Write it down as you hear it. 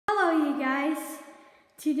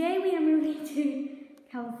Today we are moving to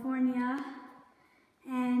California,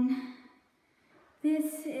 and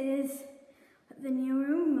this is what the new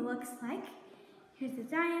room looks like. Here's the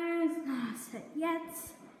dining room, it's not set yet.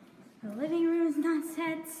 The living room is not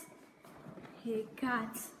set. You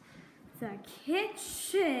got the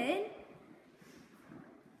kitchen.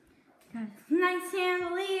 Got a nice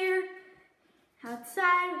chandelier.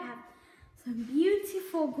 Outside we have some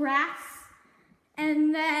beautiful grass.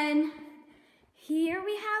 And then here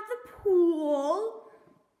we have the pool.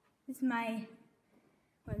 This is my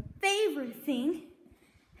favorite thing.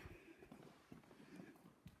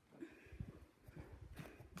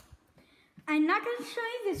 I'm not going to show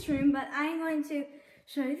you this room, but I'm going to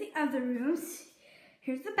show you the other rooms.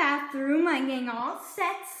 Here's the bathroom. I'm getting all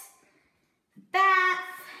set. Bath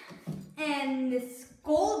and this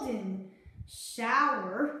golden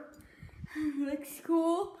shower. Looks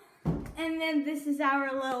cool. And then this is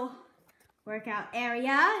our little workout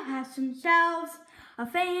area. It has some shelves, a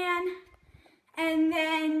fan, and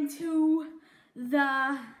then to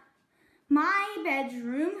my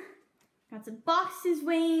bedroom. Got some boxes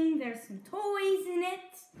waiting, there's some toys in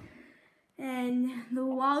it, and the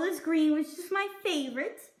wall is green, which is my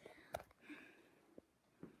favorite.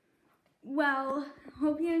 Well,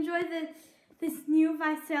 hope you enjoyed this new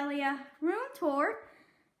Visalia room tour.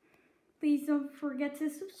 Please don't forget to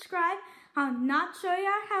subscribe. I'll not show you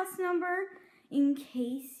our house number in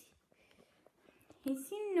case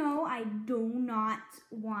you know I do not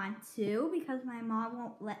want to, because my mom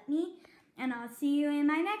won't let me. And I'll see you in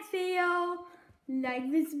my next video. Like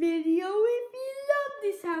this video if you love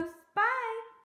this house.